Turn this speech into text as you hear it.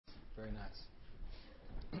Very nice.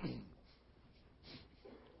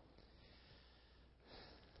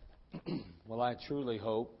 Well, I truly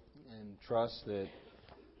hope and trust that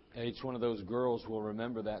each one of those girls will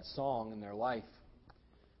remember that song in their life.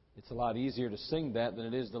 It's a lot easier to sing that than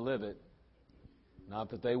it is to live it. Not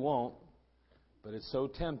that they won't, but it's so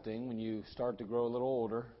tempting when you start to grow a little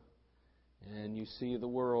older and you see the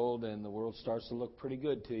world and the world starts to look pretty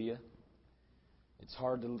good to you. It's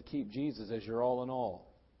hard to keep Jesus as your all in all.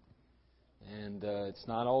 And it's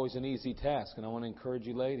not always an easy task. And I want to encourage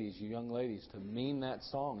you ladies, you young ladies, to mean that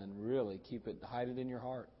song and really keep it, hide it in your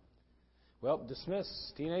heart. Well,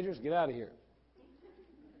 dismiss. Teenagers, get out of here.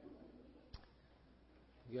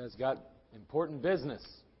 You guys got important business.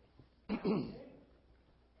 All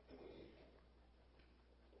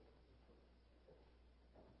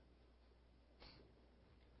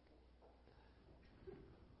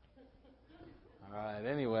right,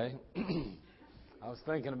 anyway, I was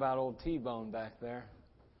thinking about old T-Bone back there.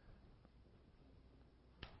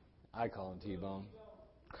 I call him T-Bone.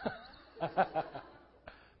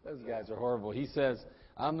 Those guys are horrible. He says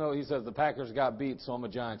the Packers got beat, so I'm a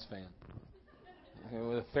Giants fan.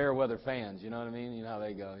 With fair weather fans, you know what I mean? You know how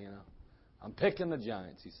they go, you know. I'm picking the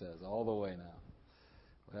Giants, he says, all the way now.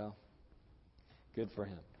 Well, good for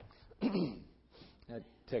him. That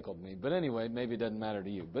tickled me. But anyway, maybe it doesn't matter to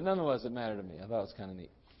you. But nonetheless, it mattered to me. I thought it was kind of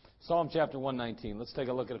neat. Psalm chapter 119. Let's take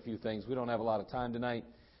a look at a few things. We don't have a lot of time tonight.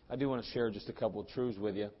 I do want to share just a couple of truths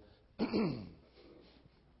with you.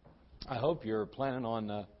 I hope you're planning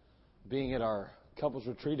on being at our couples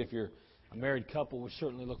retreat. If you're a married couple, we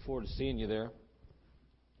certainly look forward to seeing you there.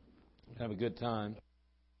 Have a good time.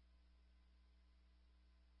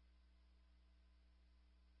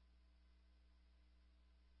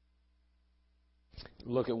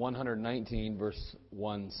 Look at 119, verse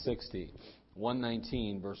 160.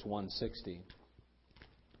 119, verse 160.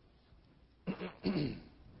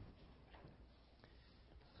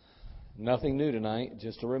 Nothing new tonight,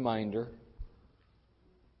 just a reminder.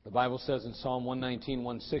 The Bible says in Psalm 119,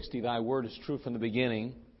 160, Thy word is true from the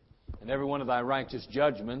beginning, and every one of Thy righteous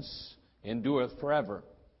judgments endureth forever.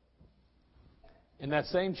 In that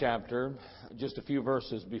same chapter, just a few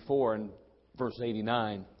verses before, in verse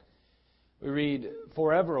 89, we read,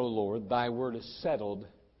 Forever, O Lord, Thy word is settled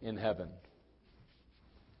in heaven.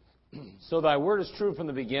 So Thy word is true from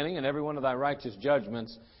the beginning, and every one of Thy righteous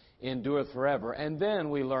judgments endureth forever. And then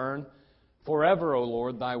we learn, Forever, O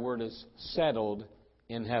Lord, Thy word is settled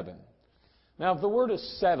in heaven. Now, if the word is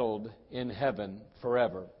settled in heaven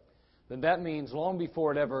forever, then that means long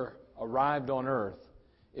before it ever arrived on earth,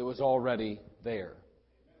 it was already there.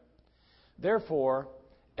 Therefore,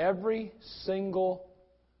 every single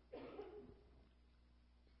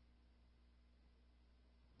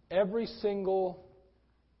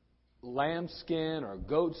lambskin or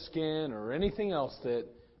goat skin or anything else that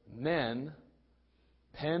men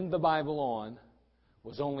penned the Bible on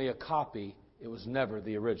was only a copy. It was never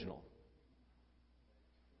the original.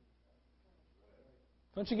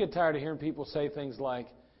 Don't you get tired of hearing people say things like,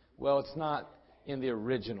 well, it's not in the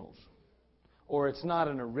originals, or it's not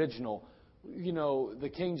an original. You know, the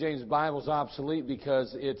King James Bible's obsolete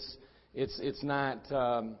because it's not,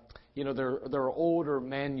 there are older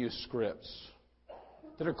manuscripts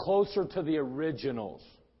that are closer to the originals.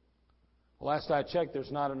 Last I checked,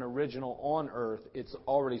 there's not an original on earth. It's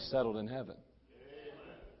already settled in heaven.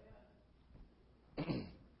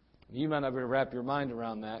 You might not be able to wrap your mind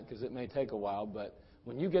around that because it may take a while, but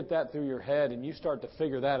when you get that through your head and you start to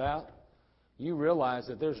figure that out, you realize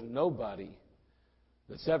that there's nobody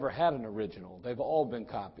that's ever had an original. They've all been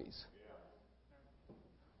copies.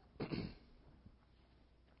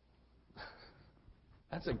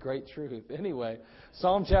 That's a great truth. Anyway,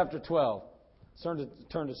 Psalm chapter 12.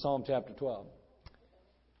 Turn to Psalm chapter 12.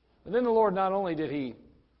 And then the Lord, not only did He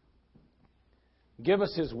give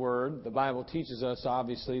us His Word, the Bible teaches us,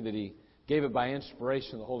 obviously, that He gave it by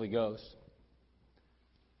inspiration of the Holy Ghost.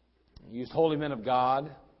 He used holy men of God,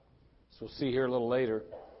 as we'll see here a little later.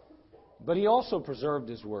 But He also preserved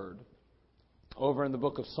His Word. Over in the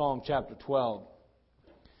book of Psalm chapter 12.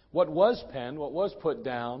 What was penned, what was put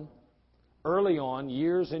down early on,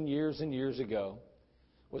 years and years and years ago,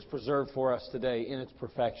 was preserved for us today in its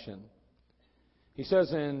perfection. He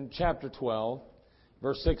says in chapter 12,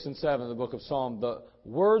 verse 6 and 7 of the book of Psalm, The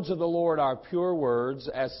words of the Lord are pure words,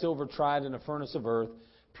 as silver tried in a furnace of earth,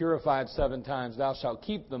 purified 7 times. Thou shalt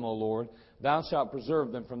keep them, O Lord. Thou shalt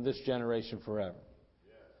preserve them from this generation forever.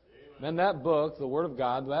 Yes, and that book, the Word of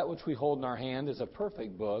God, that which we hold in our hand, is a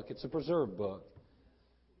perfect book. It's a preserved book.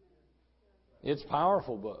 It's a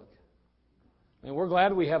powerful book. And we're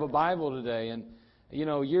glad we have a Bible today. And, you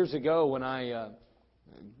know, years ago when I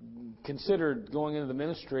considered going into the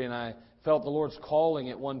ministry, and I felt the Lord's calling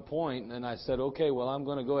at one point, and I said, okay, well, I'm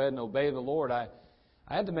going to go ahead and obey the Lord. I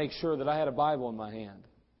had to make sure that I had a Bible in my hand.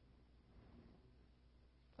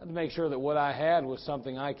 I had to make sure that what I had was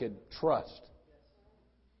something I could trust.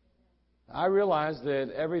 I realized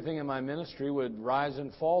that everything in my ministry would rise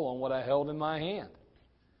and fall on what I held in my hand.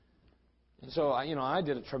 And so, I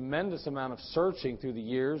did a tremendous amount of searching through the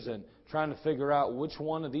years and trying to figure out which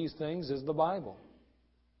one of these things is the Bible.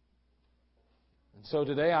 And so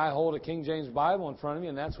today I hold a King James Bible in front of me,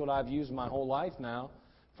 and that's what I've used my whole life now,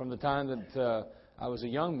 from the time that I was a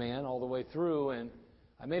young man all the way through. And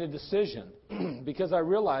I made a decision because I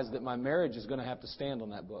realized that my marriage is going to have to stand on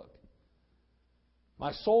that book.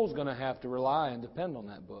 My soul's going to have to rely and depend on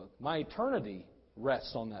that book. My eternity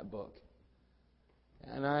rests on that book.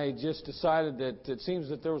 And I just decided that it seems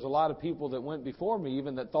that there was a lot of people that went before me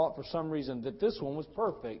even that thought for some reason that this one was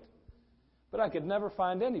perfect. But I could never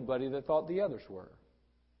find anybody that thought the others were.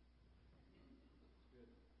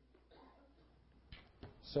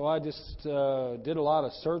 So I just did a lot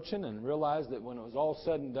of searching and realized that when it was all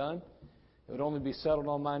said and done, it would only be settled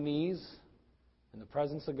on my knees in the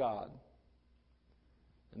presence of God.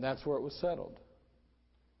 And that's where it was settled.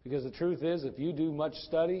 Because the truth is, if you do much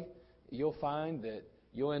study, you'll find that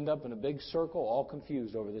you'll end up in a big circle all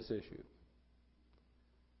confused over this issue.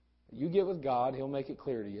 You get with God, He'll make it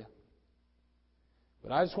clear to you.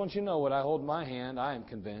 But I just want you to know what I hold in my hand, I am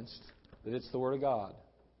convinced that it's the Word of God.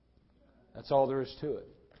 That's all there is to it.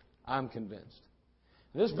 I'm convinced.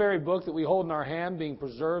 This very book that we hold in our hand, being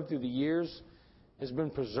preserved through the years, has been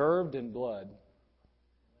preserved in blood.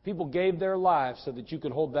 People gave their lives so that you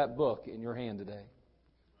could hold that book in your hand today.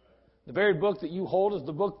 The very book that you hold is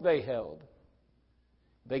the book they held.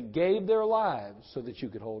 They gave their lives so that you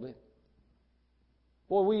could hold it.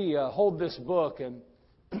 Well, we hold this book, and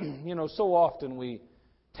so often we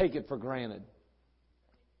take it for granted.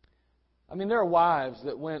 I mean, there are wives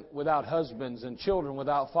that went without husbands and children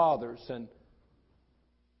without fathers, and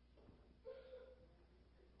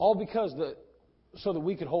all because so that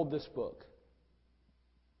we could hold this book.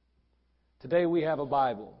 Today we have a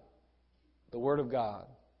Bible, the Word of God.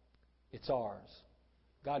 It's ours.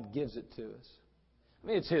 God gives it to us. I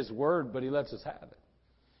mean, it's His Word, but He lets us have it.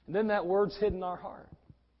 And then that Word's hidden in our heart.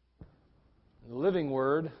 The living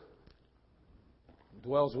Word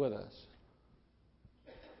dwells with us,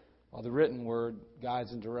 while the written Word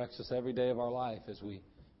guides and directs us every day of our life as we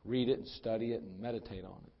read it and study it and meditate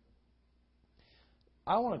on it.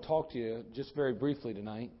 I want to talk to you just very briefly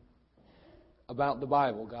tonight about the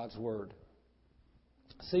Bible, God's Word.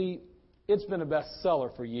 See, it's been a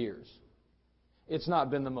bestseller for years. It's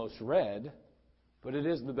not been the most read, but it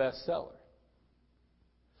is the bestseller.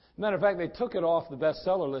 Matter of fact, they took it off the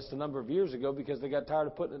bestseller list a number of years ago because they got tired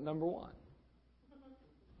of putting it number one.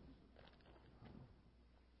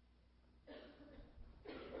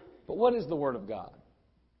 But what is the Word of God?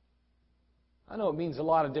 I know it means a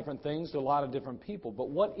lot of different things to a lot of different people, but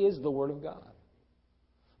what is the Word of God?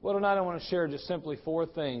 Well, tonight I want to share just simply 4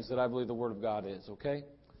 things that I believe the Word of God is, okay?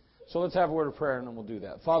 So let's have a word of prayer and then we'll do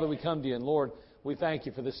that. Father, we come to you, and Lord, we thank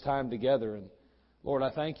you for this time together. And Lord,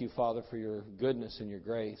 I thank you, Father, for your goodness and your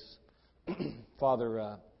grace.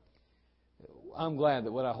 Father, I'm glad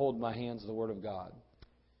that what I hold in my hands is the Word of God.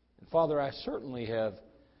 And Father, I certainly have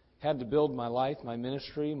had to build my life, my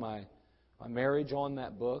ministry, my marriage on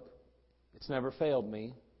that book. It's never failed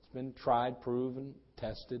me. It's been tried, proven,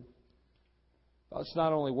 tested. Well, it's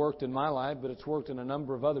not only worked in my life, but it's worked in a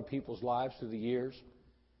number of other people's lives through the years.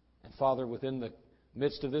 And Father, within the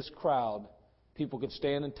midst of this crowd, people could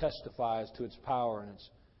stand and testify as to its power and its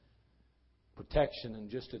protection and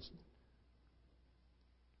just its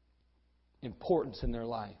importance in their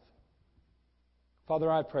life.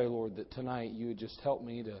 Father, I pray, Lord, that tonight you would just help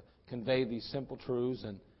me to convey these simple truths.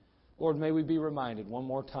 And Lord, may we be reminded one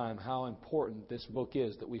more time how important this book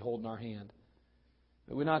is that we hold in our hand.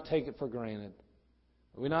 May we not take it for granted.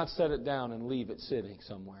 May we not set it down and leave it sitting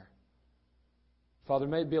somewhere. Father,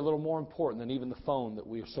 may it be a little more important than even the phone that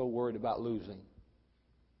we are so worried about losing.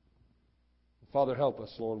 Father, help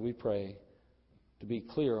us, Lord, we pray, to be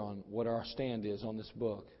clear on what our stand is on this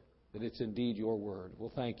book, that it's indeed your word.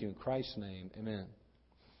 We'll thank you in Christ's name. Amen.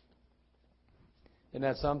 Isn't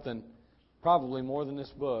that something? Probably more than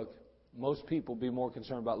this book, most people would be more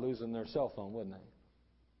concerned about losing their cell phone, wouldn't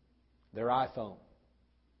they? Their iPhone.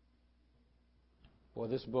 Boy,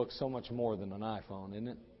 this book's so much more than an iPhone, isn't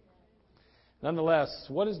it? Nonetheless,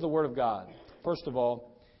 what is the Word of God? First of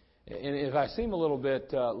all, and if I seem a little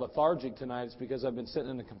bit lethargic tonight, it's because I've been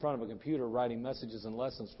sitting in front of a computer writing messages and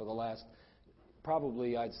lessons for the last,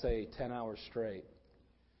 probably, I'd say, 10 hours straight.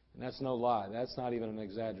 And that's no lie. That's not even an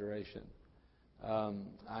exaggeration.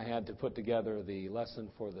 I had to put together the lesson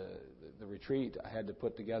for the retreat. I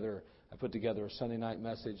put together a Sunday night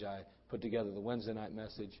message. I put together the Wednesday night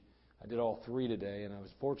message. I did all three today, and I was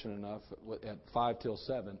fortunate enough at 5 till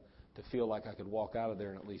 7 to feel like I could walk out of there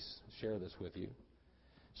and at least share this with you.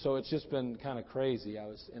 So it's just been kind of crazy. I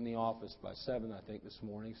was in the office by 7, I think, this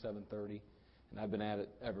morning, 7:30, and I've been at it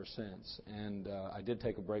ever since. And I did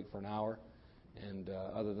take a break for an hour, and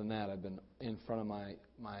other than that, I've been in front of my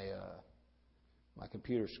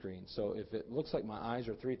computer screen. So if it looks like my eyes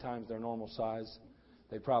are 3 times their normal size,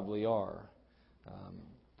 they probably are.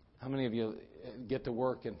 How many of you get to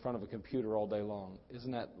work in front of a computer all day long?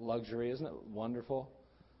 Isn't that luxury? Isn't it wonderful?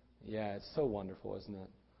 Yeah, it's so wonderful, isn't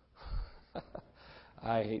it?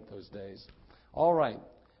 I hate those days. All right.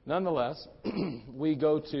 Nonetheless, we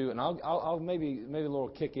go to, and I'll maybe a little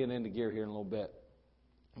kick it into gear here in a little bit.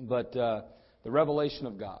 But the revelation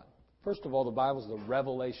of God. First of all, the Bible is the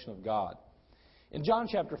revelation of God. In John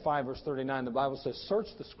chapter 5, verse 39, the Bible says, "Search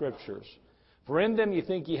the Scriptures, for in them you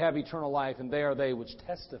think ye have eternal life, and they are they which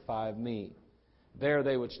testify of me. They are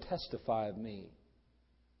they which testify of me."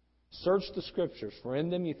 Search the Scriptures, for in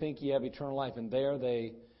them you think ye have eternal life, and they are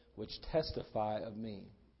they which testify of me.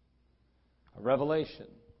 A revelation,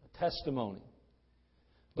 a testimony.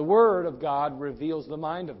 The Word of God reveals the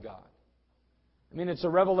mind of God. I mean, it's a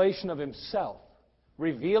revelation of Himself,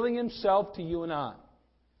 revealing Himself to you and I.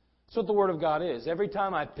 That's what the Word of God is. Every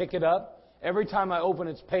time I pick it up, every time I open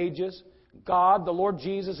its pages, God, the Lord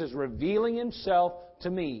Jesus, is revealing Himself to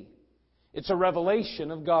me. It's a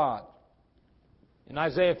revelation of God. In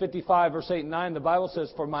Isaiah 55, verse 8 and 9, the Bible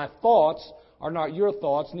says, "For my thoughts are not your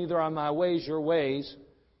thoughts, neither are my ways your ways."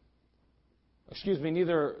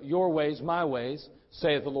 Neither your ways my ways,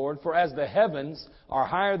 saith the Lord. "For as the heavens are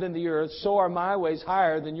higher than the earth, so are my ways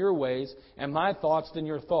higher than your ways, and my thoughts than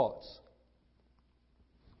your thoughts."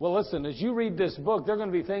 Well, listen, as you read this book, there are going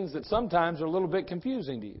to be things that sometimes are a little bit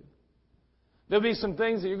confusing to you. There'll be some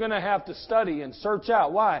things that you're going to have to study and search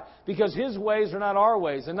out. Why? Because His ways are not our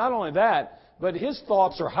ways. And not only that, but His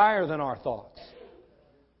thoughts are higher than our thoughts.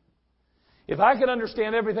 If I could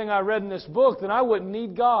understand everything I read in this book, then I wouldn't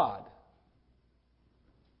need God.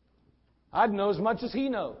 I'd know as much as He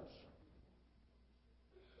knows.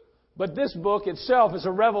 But this book itself is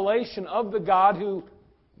a revelation of the God who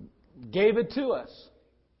gave it to us.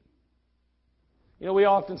 You know, we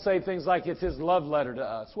often say things like it's His love letter to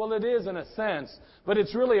us. Well, it is in a sense, but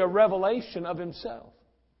it's really a revelation of Himself.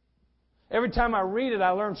 Every time I read it,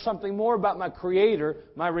 I learn something more about my Creator,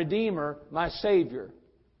 my Redeemer, my Savior.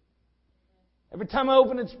 Every time I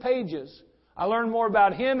open its pages, I learn more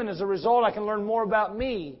about Him, and as a result, I can learn more about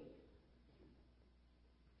me.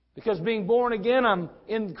 Because being born again, I'm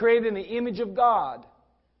created in the image of God.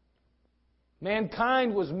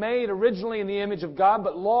 Mankind was made originally in the image of God,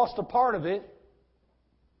 but lost a part of it.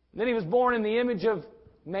 Then He was born in the image of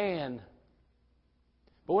man.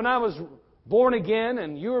 But when I was born again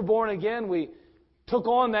and you were born again, we took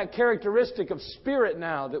on that characteristic of spirit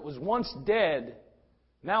now that was once dead.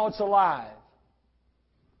 Now it's alive.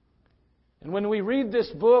 And when we read this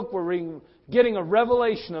book, we're getting a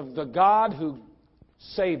revelation of the God who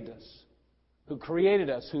saved us, who created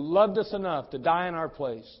us, who loved us enough to die in our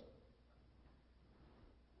place.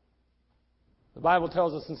 The Bible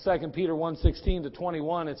tells us in 2 Peter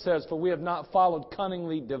 1:16-21, it says, "For we have not followed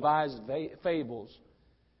cunningly devised fables.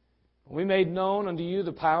 We made known unto you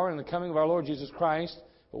the power and the coming of our Lord Jesus Christ,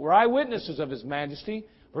 but we're eyewitnesses of His majesty.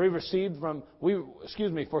 For He received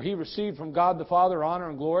from God the Father honor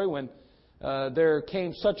and glory when there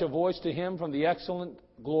came such a voice to Him from the excellent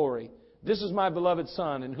glory. This is my beloved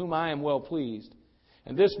Son, in whom I am well pleased.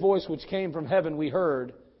 And this voice which came from heaven we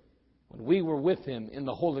heard when we were with Him in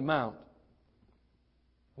the holy mount.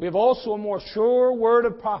 We have also a more sure word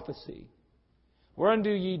of prophecy, whereunto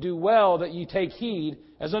ye do well that ye take heed,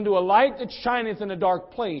 as unto a light that shineth in a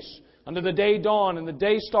dark place, unto the day dawn and the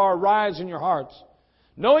day star rise in your hearts.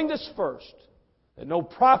 Knowing this first, that no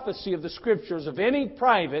prophecy of the Scriptures of any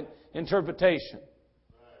private interpretation."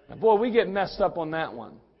 Now, boy, we get messed up on that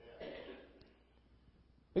one.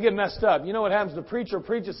 We get messed up. You know what happens? The preacher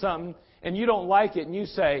preaches something and you don't like it and you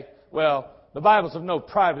say, "Well, the Bible's of no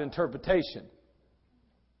private interpretation."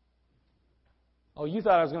 Oh, you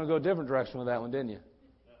thought I was going to go a different direction with that one, didn't you?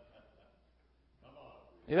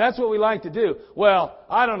 And that's what we like to do. Well,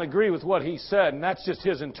 I don't agree with what he said, and that's just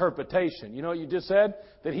his interpretation. You know what you just said?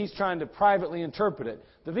 That he's trying to privately interpret it.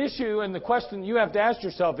 The issue and the question you have to ask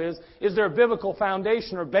yourself is there a biblical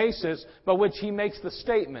foundation or basis by which he makes the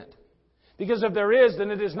statement? Because if there is,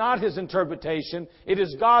 then it is not his interpretation. It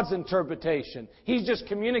is God's interpretation. He's just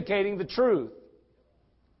communicating the truth.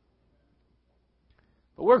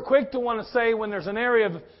 But we're quick to want to say when there's an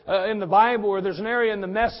area in the Bible, or there's an area in the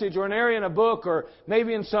message, or an area in a book, or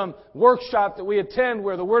maybe in some workshop that we attend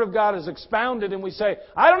where the Word of God is expounded, and we say,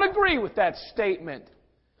 I don't agree with that statement.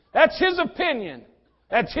 That's his opinion.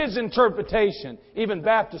 That's his interpretation. Even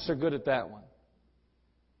Baptists are good at that one.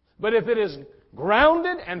 But if it is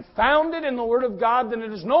grounded and founded in the Word of God, then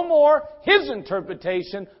it is no more his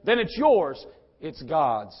interpretation than it's yours. It's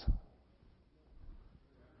God's.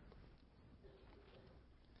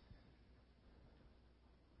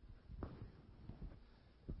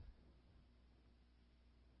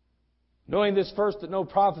 Knowing this first, that no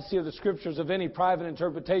prophecy of the Scriptures of any private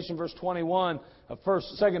interpretation, verse 21 of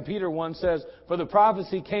 2 Peter 1 says, For the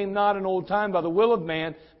prophecy came not in old time by the will of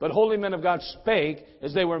man, but holy men of God spake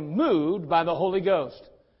as they were moved by the Holy Ghost.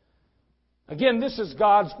 Again, this is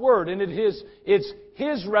God's Word, and it's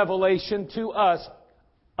His revelation to us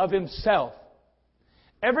of Himself.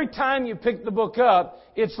 Every time you pick the book up,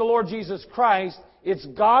 it's the Lord Jesus Christ. It's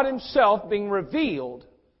God Himself being revealed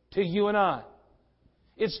to you and I.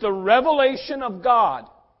 It's the revelation of God.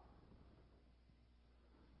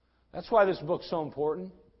 That's why this book's so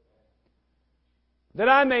important. That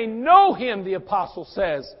I may know Him, the apostle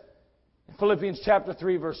says in Philippians chapter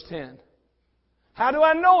 3, verse 10. How do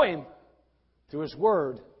I know Him? Through His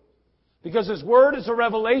Word. Because His Word is a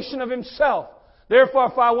revelation of Himself.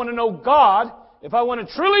 Therefore, if I want to know God, if I want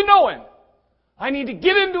to truly know Him, I need to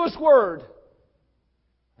get into His Word.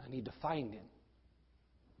 I need to find Him.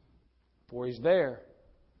 For He's there.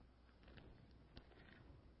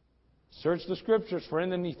 Search the Scriptures, for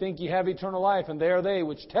in them ye think ye have eternal life, and they are they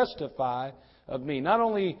which testify of me. Not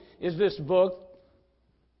only is this book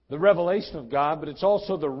the revelation of God, but it's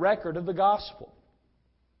also the record of the gospel.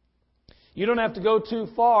 You don't have to go too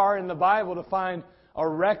far in the Bible to find a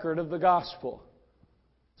record of the gospel.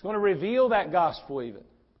 It's going to reveal that gospel even.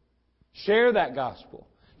 Share that gospel.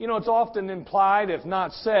 You know, it's often implied, if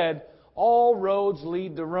not said, all roads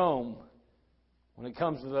lead to Rome when it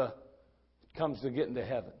comes to getting to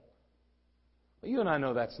heaven. But you and I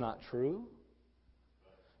know that's not true.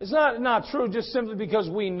 It's not true just simply because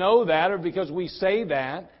we know that or because we say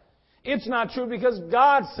that. It's not true because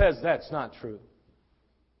God says that's not true.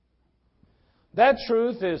 That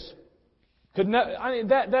truth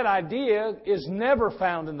that idea is never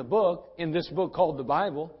found in the book, in this book called the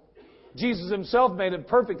Bible. Jesus Himself made it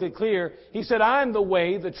perfectly clear. He said, I am the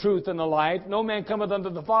way, the truth, and the life. No man cometh unto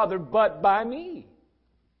the Father but by me.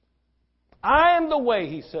 I am the way,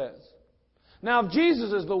 He says. Now, if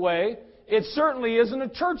Jesus is the way, it certainly isn't a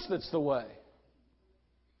church that's the way.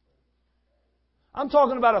 I'm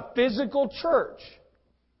talking about a physical church.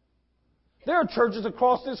 There are churches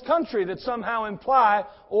across this country that somehow imply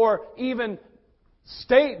or even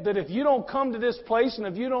state that if you don't come to this place and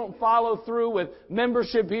if you don't follow through with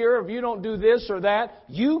membership here, if you don't do this or that,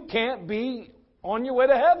 you can't be on your way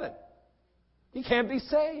to heaven. You can't be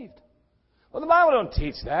saved. Well, the Bible don't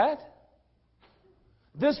teach that.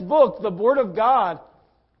 This book, the Word of God,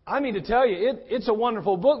 I mean to tell you, it's a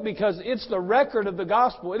wonderful book because it's the record of the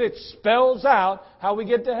gospel. It spells out how we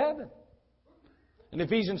get to heaven. In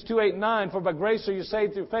Ephesians 2:8-9, for by grace are you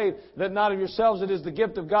saved through faith, that not of yourselves, it is the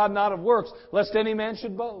gift of God, not of works, lest any man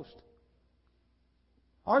should boast.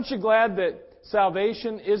 Aren't you glad that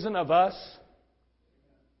salvation isn't of us?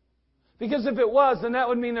 Because if it was, then that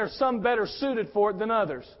would mean there's some better suited for it than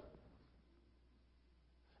others.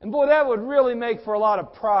 And boy, that would really make for a lot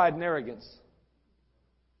of pride and arrogance.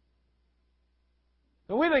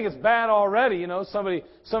 And we think it's bad already, you know. Somebody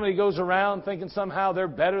goes around thinking somehow they're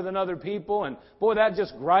better than other people. And boy, that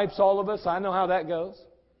just gripes all of us. I know how that goes.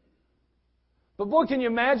 But boy, can you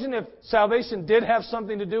imagine if salvation did have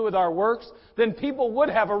something to do with our works? Then people would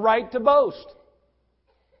have a right to boast.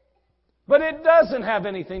 But it doesn't have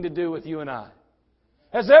anything to do with you and I.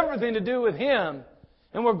 It has everything to do with Him.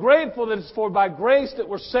 And we're grateful that it's for by grace that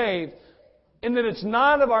we're saved, and that it's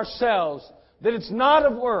not of ourselves, that it's not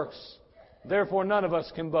of works. Therefore, none of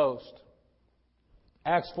us can boast.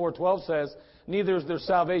 Acts 4:12 says, neither is there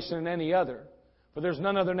salvation in any other, for there's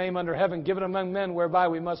none other name under heaven given among men whereby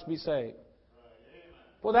we must be saved.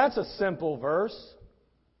 Well, that's a simple verse.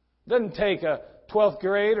 It doesn't take a 12th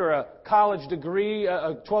grade or a college degree,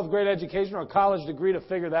 a 12th grade education or a college degree to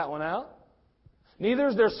figure that one out. Neither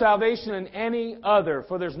is there salvation in any other,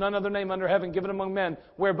 for there's none other name under heaven given among men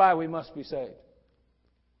whereby we must be saved.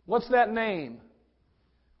 What's that name?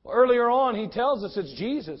 Well, earlier on, he tells us it's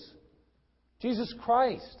Jesus. Jesus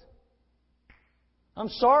Christ. I'm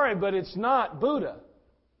sorry, but it's not Buddha.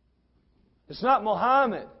 It's not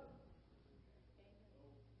Muhammad.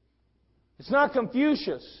 It's not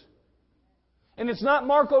Confucius. And it's not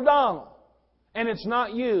Mark O'Donnell. And it's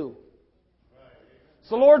not you.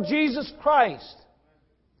 the Lord Jesus Christ.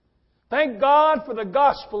 Thank God for the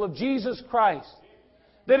gospel of Jesus Christ.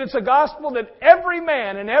 That it's a gospel that every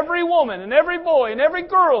man and every woman and every boy and every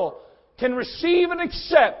girl can receive and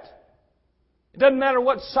accept. It doesn't matter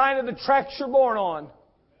what side of the tracks you're born on.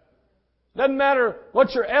 It doesn't matter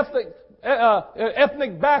what your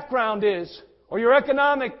ethnic background is or your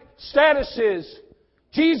economic status is.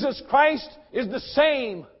 Jesus Christ is the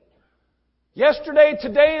same yesterday,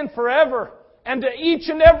 today, and forever, and to each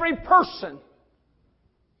and every person.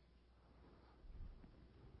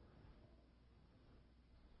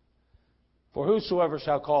 For whosoever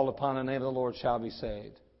shall call upon the name of the Lord shall be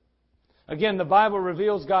saved. Again, the Bible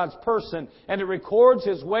reveals God's person, and it records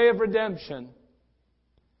His way of redemption.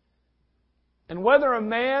 And whether a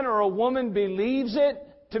man or a woman believes it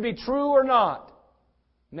to be true or not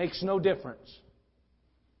makes no difference.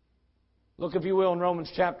 Look, if you will, in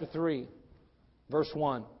Romans chapter 3, verse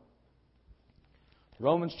 1.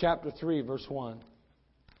 Romans chapter 3, verse 1.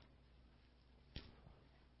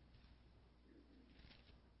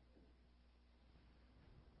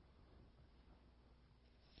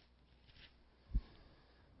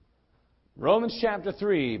 Romans chapter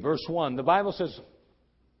 3, verse 1. The Bible says,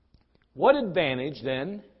 "What advantage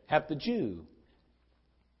then hath the Jew?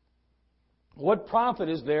 What profit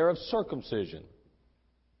is there of circumcision?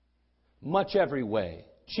 Much every way,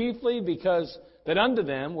 chiefly because that unto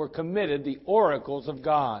them were committed the oracles of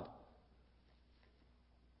God."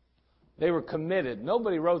 They were committed.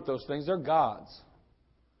 Nobody wrote those things. They're God's.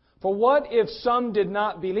 "For what if some did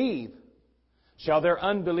not believe? Shall their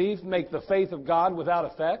unbelief make the faith of God without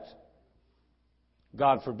effect?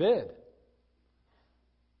 God forbid.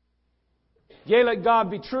 Yea, let God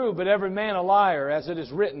be true, but every man a liar, as it is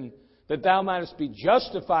written, that thou mightest be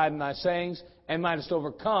justified in thy sayings, and mightest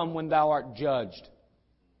overcome when thou art judged."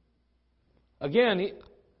 Again,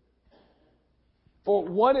 for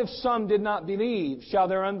what if some did not believe? Shall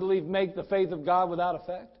their unbelief make the faith of God without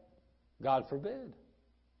effect? God forbid.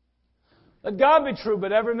 Let God be true,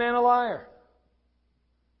 but every man a liar.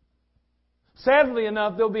 Sadly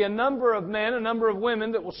enough, there'll be a number of men, a number of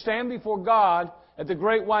women that will stand before God at the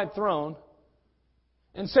great white throne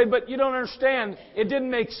and say, "But you don't understand, it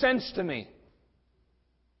didn't make sense to me.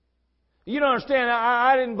 You don't understand,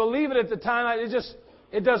 I didn't believe it at the time.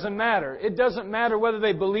 It doesn't matter. It doesn't matter whether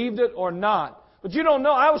they believed it or not. But you don't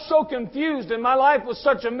know, I was so confused and my life was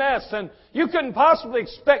such a mess, and you couldn't possibly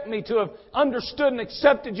expect me to have understood and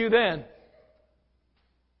accepted you then."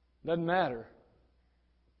 Doesn't matter.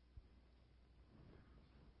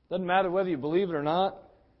 Doesn't matter whether you believe it or not.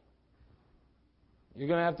 You're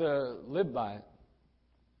going to have to live by it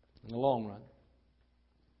in the long run.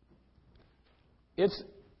 It's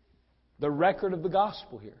the record of the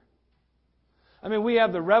gospel here. I mean, we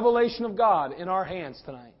have the revelation of God in our hands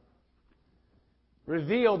tonight.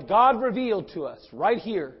 God revealed to us right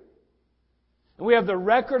here. And we have the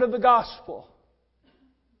record of the gospel.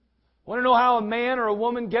 Want to know how a man or a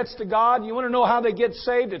woman gets to God? You want to know how they get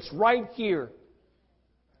saved? It's right here.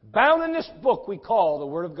 Bound in this book we call the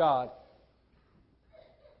Word of God.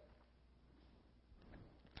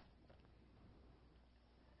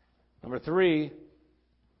 Number 3,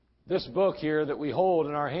 this book here that we hold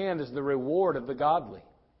in our hand is the reward of the godly.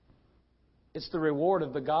 It's the reward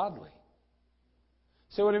of the godly.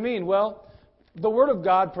 So what do you mean? Well, the Word of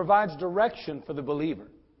God provides direction for the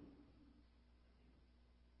believer.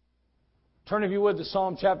 Turn, if you would, to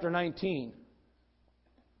Psalm chapter 19.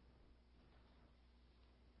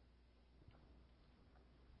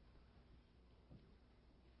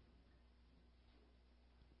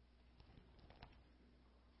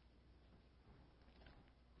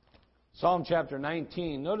 Psalm chapter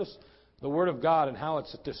 19. Notice the Word of God and how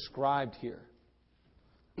it's described here.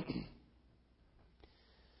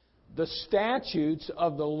 "The statutes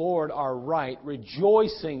of the Lord are right,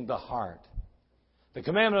 rejoicing the heart. The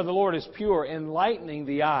commandment of the Lord is pure, enlightening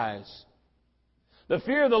the eyes. The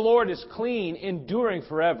fear of the Lord is clean, enduring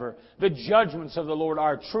forever. The judgments of the Lord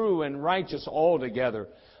are true and righteous altogether.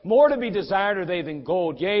 More to be desired are they than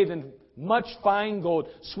gold, yea, than much fine gold,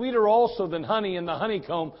 sweeter also than honey in the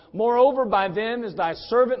honeycomb. Moreover, by them is thy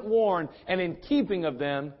servant warned, and in keeping of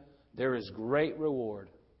them there is great reward."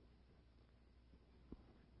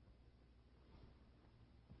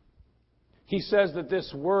 He says that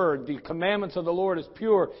this word, the commandments of the Lord, is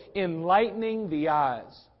pure, enlightening the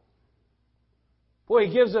eyes. Boy,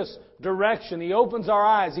 He gives us direction. He opens our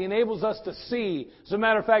eyes. He enables us to see. As a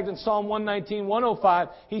matter of fact, in Psalm 119, 105,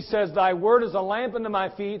 He says, "Thy word is a lamp unto my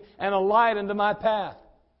feet and a light unto my path."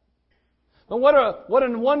 And what a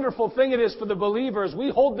wonderful thing it is for the believer as we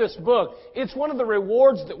hold this book. It's one of the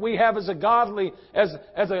rewards that we have as a godly, as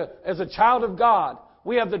a child of God.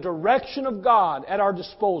 we have the direction of God at our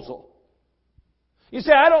disposal. You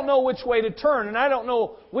say, I don't know which way to turn, and I don't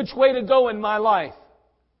know which way to go in my life.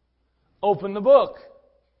 Open the book.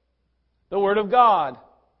 The Word of God.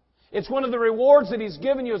 It's one of the rewards that He's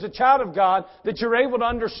given you as a child of God, that you're able to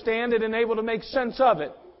understand it and able to make sense of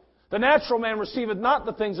it. The natural man receiveth not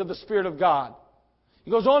the things of the Spirit of God.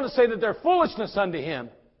 He goes on to say that they're foolishness unto him.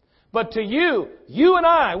 But to you and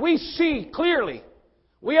I, we see clearly.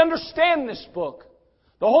 We understand this book.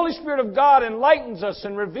 The Holy Spirit of God enlightens us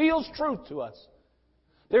and reveals truth to us.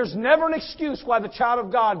 There's never an excuse why the child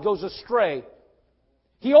of God goes astray.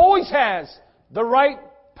 He always has the right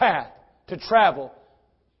path to travel,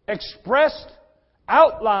 expressed,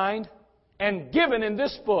 outlined, and given in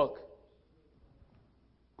this book.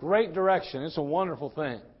 Great direction. It's a wonderful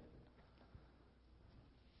thing.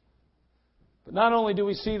 But not only do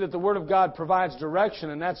we see that the Word of God provides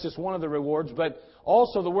direction, and that's just one of the rewards, but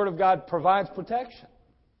also the Word of God provides protection.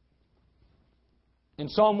 In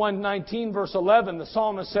Psalm 119, verse 11, the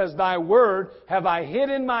psalmist says, Thy word have I hid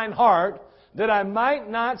in mine heart, that I might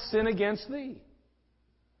not sin against Thee.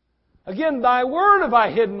 Again, Thy word have I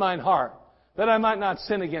hid in mine heart, that I might not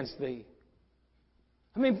sin against Thee.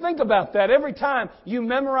 I mean, think about that. Every time you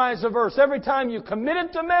memorize a verse, every time you commit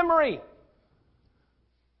it to memory,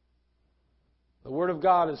 the Word of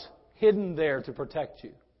God is hidden there to protect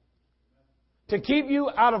you. To keep you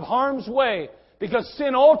out of harm's way, because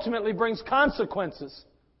sin ultimately brings consequences.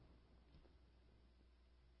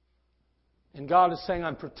 And God is saying,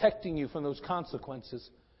 I'm protecting you from those consequences.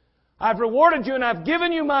 I've rewarded you and I've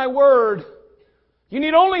given you my word. You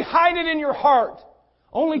need only hide it in your heart.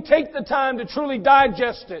 Only take the time to truly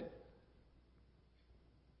digest it.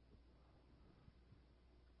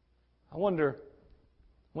 I wonder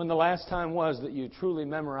when the last time was that you truly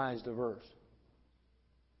memorized a verse.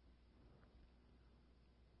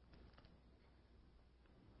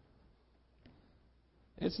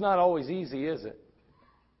 It's not always easy, is it?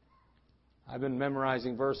 I've been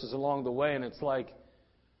memorizing verses along the way, and it's like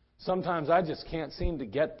sometimes I just can't seem to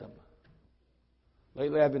get them.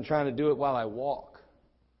 Lately I've been trying to do it while I walk.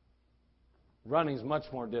 Running's much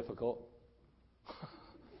more difficult.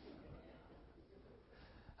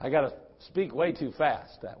 I got to speak way too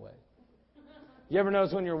fast that way. You ever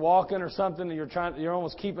notice when you're walking or something and you're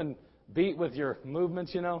almost keeping beat with your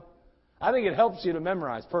movements, you know? I think it helps you to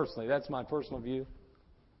memorize personally. That's my personal view.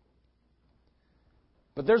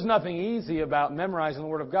 But there's nothing easy about memorizing the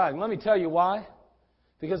Word of God. And let me tell you why.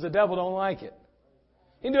 Because the devil don't like it.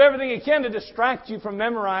 He can do everything he can to distract you from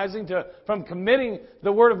memorizing, from committing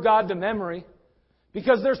the Word of God to memory.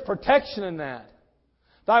 Because there's protection in that.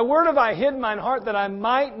 Thy word have I hid in mine heart that I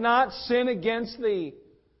might not sin against Thee.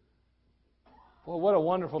 Well, what a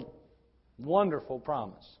wonderful, wonderful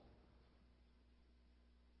promise.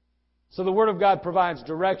 So the Word of God provides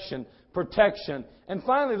direction, protection, and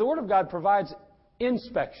finally the Word of God provides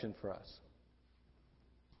inspection for us.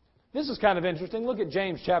 This is kind of interesting. Look at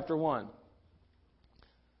James chapter 1.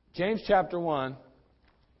 James chapter 1,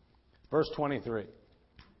 verse 23.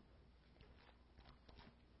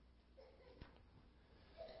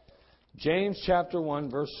 James chapter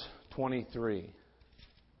 1, verse 23.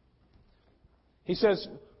 He says,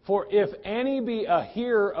 For if any be a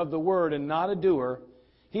hearer of the word and not a doer,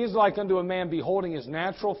 he is like unto a man beholding his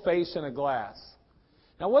natural face in a glass.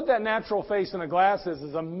 Now what that natural face in a glass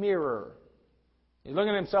is a mirror. He's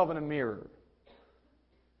looking at himself in a mirror.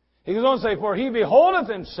 He goes on to say, For he beholdeth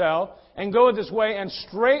himself and goeth his way, and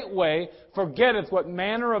straightway forgetteth what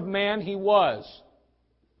manner of man he was.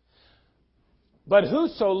 But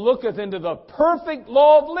whoso looketh into the perfect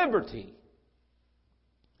law of liberty,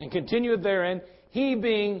 and continueth therein, he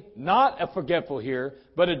being not a forgetful hearer,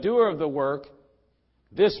 but a doer of the work,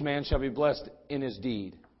 this man shall be blessed in his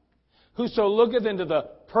deed. Whoso looketh into the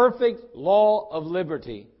perfect law of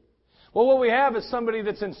liberty. Well, what we have is somebody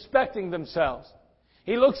that's inspecting themselves.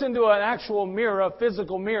 He looks into an actual mirror, a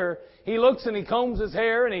physical mirror. He looks and he combs his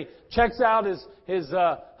hair and he checks out his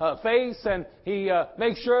face and he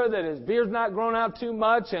makes sure that his beard's not grown out too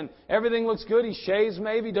much and everything looks good. He shaves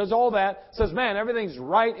maybe, does all that. Says, man, everything's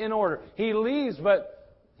right in order. He leaves,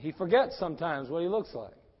 but he forgets sometimes what he looks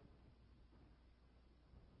like.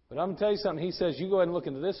 But I'm going to tell you something. He says, you go ahead and look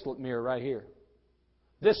into this mirror right here.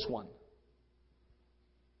 This one.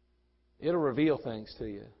 It'll reveal things to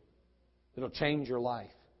you. It'll change your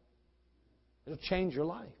life. It'll change your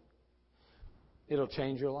life. It'll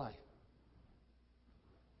change your life.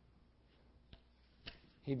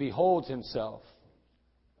 He beholds himself.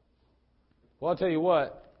 Well, I'll tell you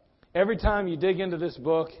what. Every time you dig into this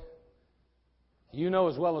book, you know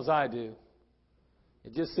as well as I do,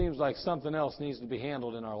 it just seems like something else needs to be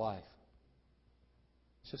handled in our life.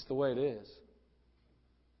 It's just the way it is.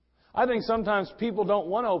 I think sometimes people don't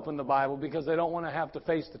want to open the Bible because they don't want to have to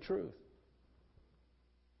face the truth.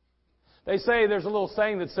 They say, there's a little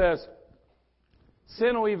saying that says,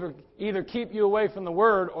 sin will either keep you away from the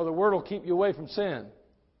Word or the Word will keep you away from sin.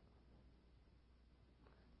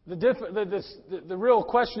 The real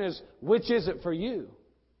question is, which is it for you?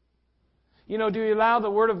 You know, do you allow the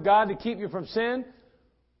Word of God to keep you from sin,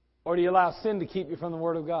 or do you allow sin to keep you from the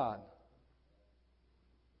Word of God?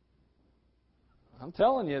 I'm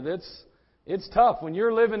telling you, it's tough. When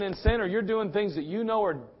you're living in sin or you're doing things that you know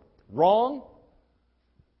are wrong,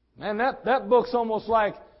 man, that book's almost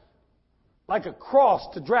like a cross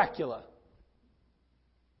to Dracula.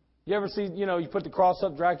 You ever see, you put the cross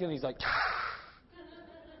up Dracula and he's like,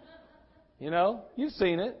 you've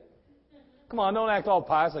seen it. Come on, don't act all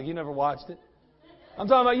pious like you never watched it. I'm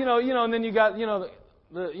talking about, and then you got,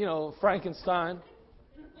 the Frankenstein.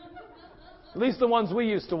 At least the ones we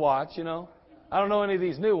used to watch, I don't know any of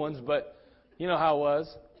these new ones, but you know how it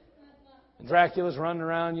was. And Dracula's running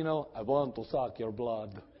around, I want to suck your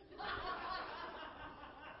blood.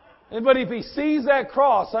 But if he sees that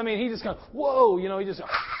cross, he just kind of, whoa, he just,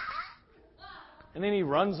 and then he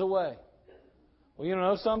runs away. Well, you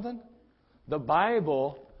know something? The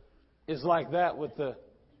Bible is like that with the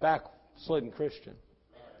backslidden Christian.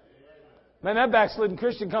 Man, that backslidden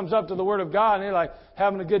Christian comes up to the Word of God and they're like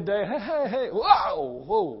having a good day. Hey,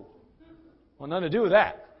 whoa. Well, nothing to do with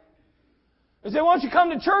that. They say, why don't you come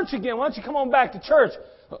to church again? Why don't you come on back to church?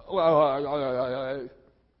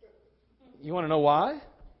 You want to know why?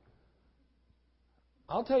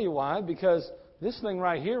 I'll tell you why. Because this thing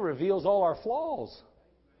right here reveals all our flaws.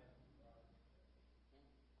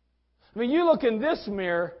 You look in this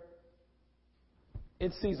mirror,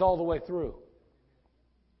 it sees all the way through.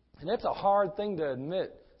 And that's a hard thing to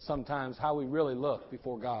admit sometimes, how we really look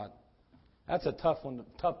before God. That's a tough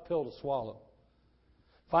pill to swallow.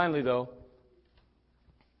 Finally, though,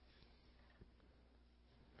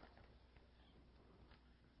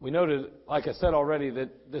 we noted, like I said already,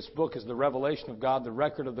 that this book is the revelation of God, the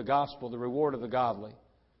record of the gospel, the reward of the godly.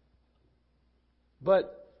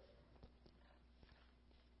 But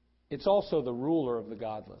it's also the ruler of the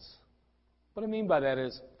godless. What I mean by that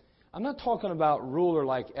is, I'm not talking about ruler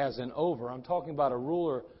like as in over. I'm talking about a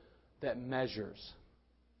ruler that measures.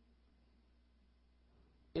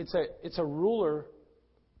 It's a ruler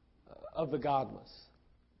of the godless.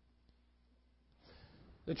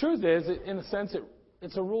 The truth is, in a sense,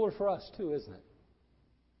 it's a ruler for us too, isn't it?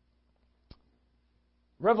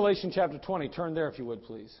 Revelation chapter 20. Turn there if you would,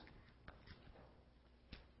 please.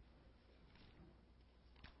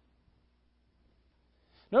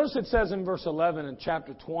 Notice it says in verse 11 in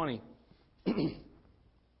chapter 20,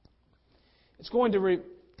 it's going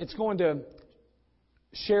to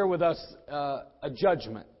share with us a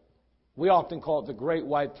judgment. We often call it the Great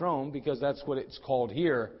White Throne because that's what it's called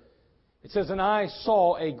here. It says, and I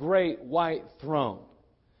saw a great white throne.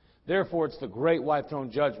 Therefore, it's the Great White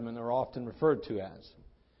Throne judgment, or often referred to as.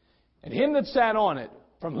 And him that sat on it,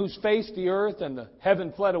 from whose face the earth and the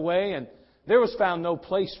heaven fled away, and there was found no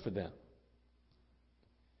place for them.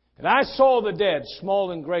 And I saw the dead,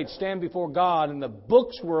 small and great, stand before God, and the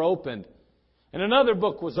books were opened. And another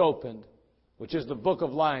book was opened, which is the book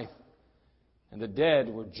of life. And the dead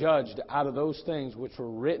were judged out of those things which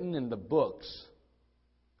were written in the books,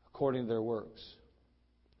 according to their works.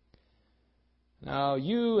 Now,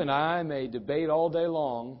 you and I may debate all day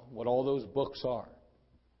long what all those books are.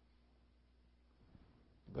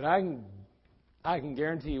 But I can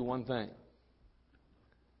guarantee you one thing.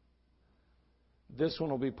 This one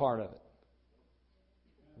will be part of it.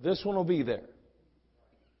 This one will be there.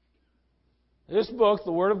 This book,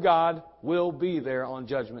 the Word of God, will be there on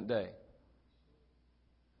Judgment Day.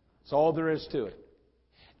 That's all there is to it.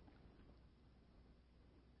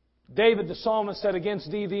 David the psalmist said,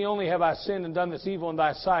 against thee only have I sinned and done this evil in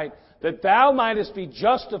thy sight, that thou mightest be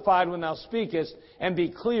justified when thou speakest, and be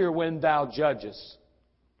clear when thou judgest.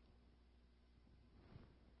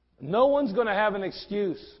 No one's going to have an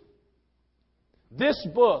excuse. This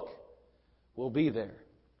book will be there.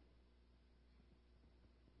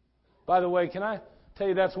 By the way, can I tell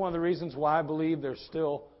you that's one of the reasons why I believe there's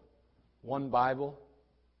still one Bible?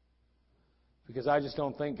 Because I just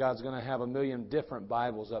don't think God's going to have a million different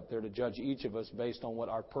Bibles up there to judge each of us based on what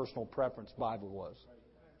our personal preference Bible was.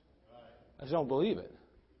 I just don't believe it.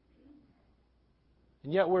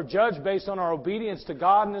 And yet we're judged based on our obedience to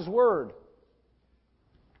God and His Word.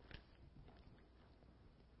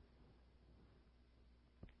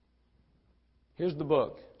 Here's the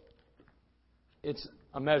book. It's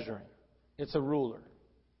a measuring. It's a ruler.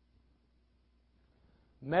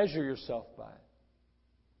 Measure yourself by it.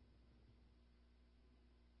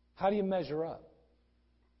 How do you measure up?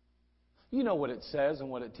 You know what it says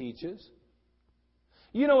and what it teaches.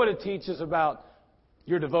 You know what it teaches about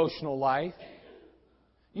your devotional life.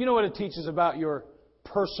 You know what it teaches about your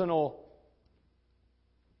personal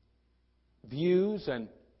views and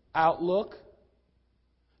outlook.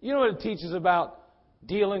 You know what it teaches about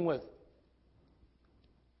dealing with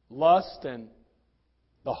lust and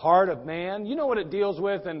the heart of man. You know what it deals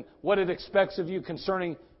with and what it expects of you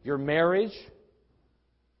concerning your marriage,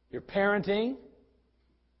 your parenting.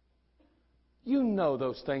 You know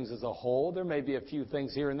those things as a whole. There may be a few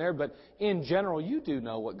things here and there, but in general, you do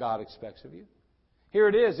know what God expects of you. Here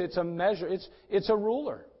it is. It's a measure. It's a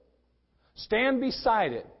ruler. Stand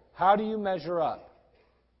beside it. How do you measure up?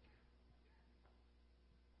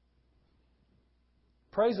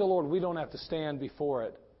 Praise the Lord, we don't have to stand before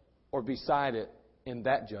it or beside it in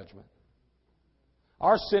that judgment.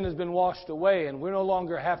 Our sin has been washed away, and we no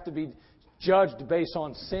longer have to be judged based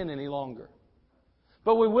on sin any longer.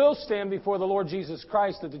 But we will stand before the Lord Jesus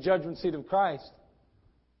Christ at the judgment seat of Christ.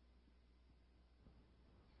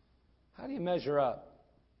 How do you measure up?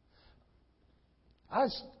 I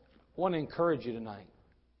just want to encourage you tonight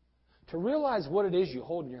to realize what it is you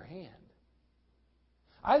hold in your hand.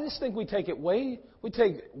 I just think we take way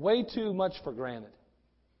too much for granted.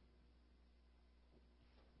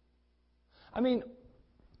 I mean,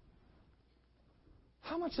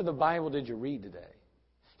 how much of the Bible did you read today?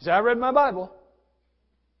 You say, I read my Bible.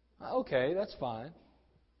 Okay, that's fine.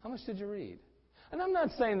 How much did you read? And I'm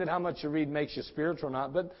not saying that how much you read makes you spiritual or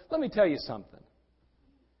not, but let me tell you something.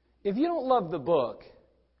 If you don't love the book,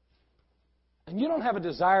 and you don't have a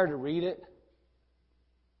desire to read it,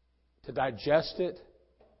 to digest it,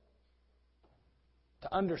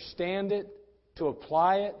 to understand it, to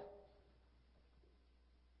apply it,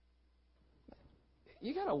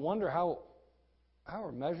 you got to wonder how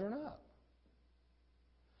we're measuring up.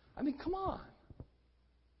 I mean, come on.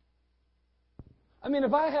 I mean,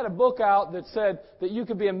 if I had a book out that said that you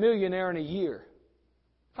could be a millionaire in a year,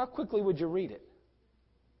 how quickly would you read it?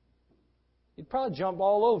 You'd probably jump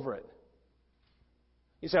all over it.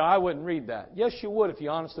 You say, I wouldn't read that. Yes, you would if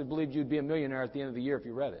you honestly believed you'd be a millionaire at the end of the year if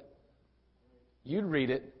you read it. You'd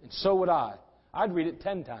read it, and so would I. I'd read it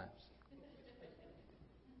 10 times.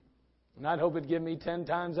 And I'd hope it'd give me 10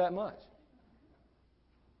 times that much.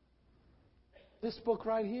 This book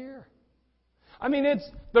right here. I mean, it's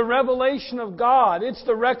the revelation of God. It's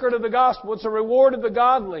the record of the gospel. It's the reward of the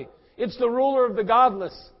godly. It's the ruler of the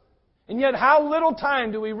godless. And yet, how little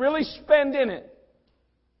time do we really spend in it?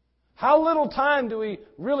 How little time do we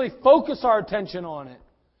really focus our attention on it?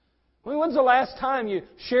 I mean, when's the last time you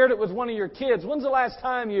shared it with one of your kids? When's the last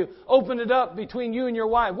time you opened it up between you and your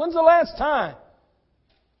wife? When's the last time?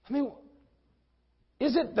 I mean,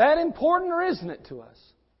 is it that important or isn't it to us?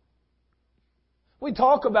 We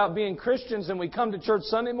talk about being Christians and we come to church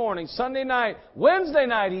Sunday morning, Sunday night, Wednesday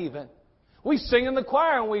night even. We sing in the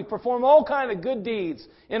choir and we perform all kinds of good deeds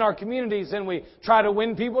in our communities and we try to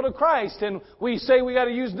win people to Christ and we say we got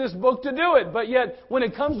to use this book to do it. But yet, when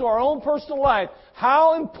it comes to our own personal life,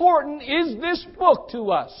 how important is this book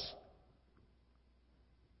to us?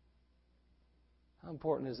 How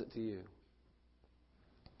important is it to you?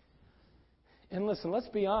 And listen, let's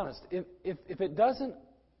be honest. If it doesn't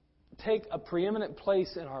take a preeminent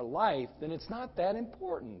place in our life, then it's not that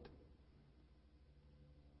important.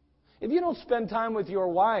 If you don't spend time with your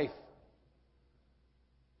wife,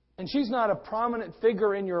 and she's not a prominent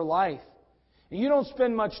figure in your life, and you don't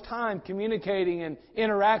spend much time communicating and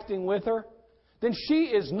interacting with her, then she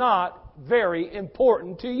is not very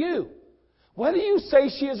important to you. Whether you say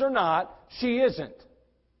she is or not, she isn't.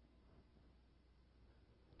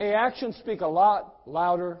 Actions speak a lot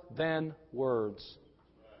louder than words.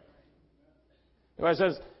 Everybody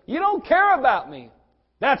says, you don't care about me.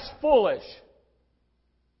 That's foolish.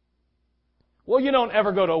 Well, you don't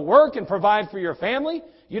ever go to work and provide for your family.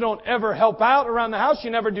 You don't ever help out around the house.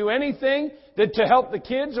 You never do anything to help the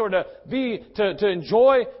kids or to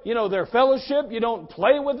enjoy, their fellowship. You don't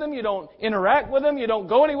play with them. You don't interact with them. You don't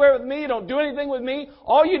go anywhere with me. You don't do anything with me.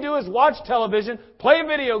 All you do is watch television, play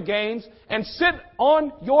video games, and sit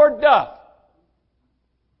on your duff.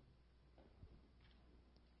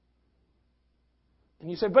 And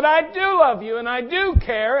you say, but I do love you and I do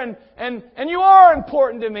care and you are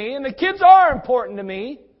important to me and the kids are important to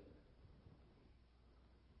me.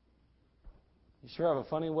 You sure have a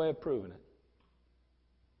funny way of proving it.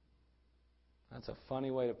 That's a funny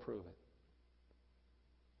way to prove it.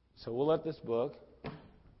 So we'll let this book,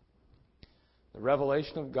 the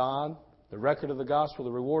revelation of God, the record of the gospel,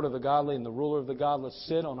 the reward of the godly, and the ruler of the godless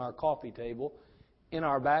sit on our coffee table in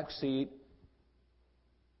our back seat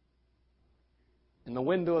in the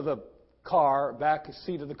window of the car, back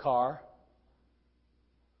seat of the car.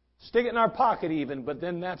 Stick it in our pocket even, but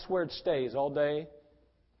then that's where it stays all day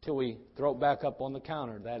till we throw it back up on the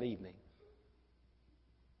counter that evening.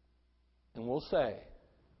 And we'll say,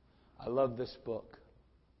 I love this book.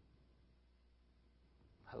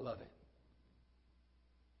 I love it.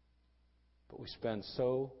 But we spend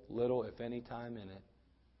so little, if any, time in it,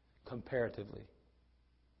 comparatively.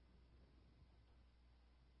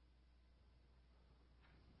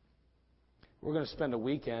 We're going to spend a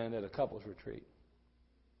weekend at a couples retreat.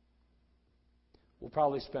 We'll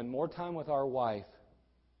probably spend more time with our wife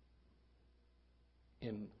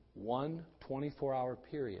in one 24-hour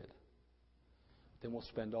period than we'll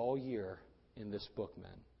spend all year in this book,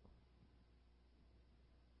 men.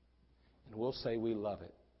 And we'll say we love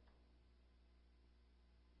it.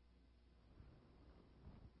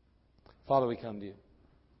 Father, we come to you.